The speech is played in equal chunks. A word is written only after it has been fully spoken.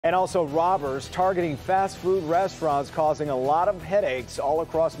And also robbers targeting fast food restaurants, causing a lot of headaches all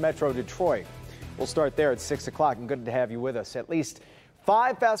across Metro Detroit. We'll start there at 6 o'clock, and good to have you with us. At least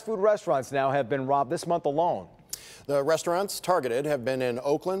 5 fast food restaurants now have been robbed this month alone. The restaurants targeted have been in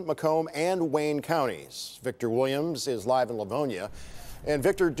Oakland, Macomb, and Wayne counties. Victor Williams is live in Livonia. And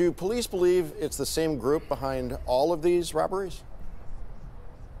Victor, do police believe it's the same group behind all of these robberies?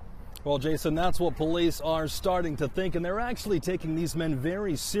 Well, Jason, that's what police are starting to think, and they're actually taking these men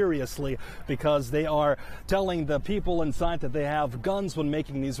very seriously because they are telling the people inside that they have guns when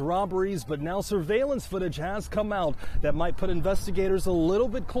making these robberies. But now surveillance footage has come out that might put investigators a little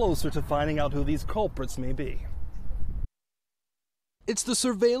bit closer to finding out who these culprits may be. It's the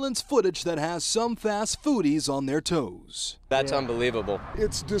surveillance footage that has some fast foodies on their toes. That's unbelievable.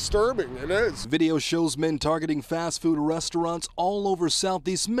 It's disturbing, it is. Video shows men targeting fast food restaurants all over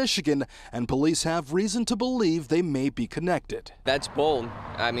southeast Michigan, and police have reason to believe they may be connected. That's bold.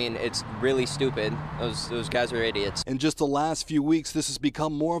 I mean, it's really stupid. Those guys are idiots. In just the last few weeks, this has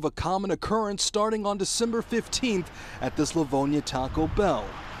become more of a common occurrence, starting on December 15th at this Livonia Taco Bell.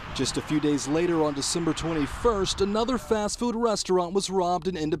 Just a few days later, on December 21st, another fast food restaurant was robbed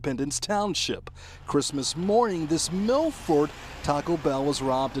in Independence Township. Christmas morning, this Milford Taco Bell was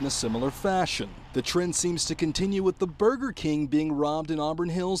robbed in a similar fashion. The trend seems to continue with the Burger King being robbed in Auburn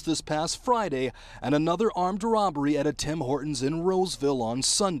Hills this past Friday and another armed robbery at a Tim Hortons in Roseville on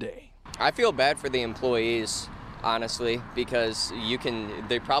Sunday. I feel bad for the employees, honestly, because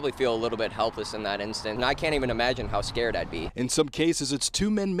they probably feel a little bit helpless in that instant. And I can't even imagine how scared I'd be. In some cases, it's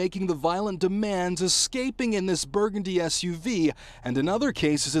 2 men making the violent demands, escaping in this burgundy SUV, and in other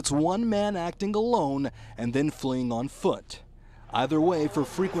cases, it's 1 man acting alone and then fleeing on foot. Either way, for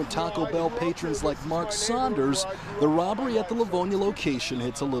frequent Taco Bell patrons like Mark Saunders, the robbery at the Livonia location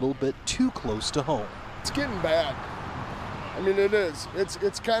hits a little bit too close to home. It's getting bad. I mean, it is.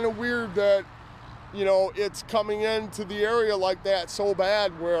 It's kind of weird that, you know, it's coming into the area like that so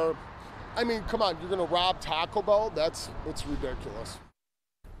bad where, I mean, come on, you're going to rob Taco Bell? It's ridiculous.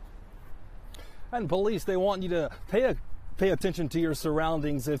 And police, they want you to pay attention to your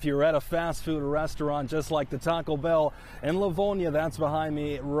surroundings if you're at a fast food restaurant just like the Taco Bell in Livonia. That's behind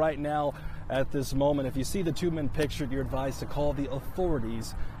me right now at this moment. If you see the 2 men pictured, you're advised to call the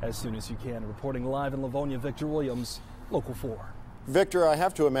authorities as soon as you can. Reporting live in Livonia, Victor Williams, Local 4. Victor, I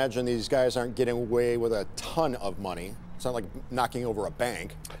have to imagine these guys aren't getting away with a ton of money. It's not like knocking over a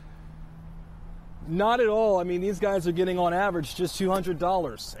bank. Not at all. I mean, these guys are getting on average just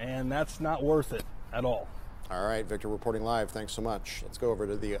 $200, and that's not worth it at all. All right, Victor reporting live. Thanks so much. Let's go over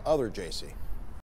to the other JC.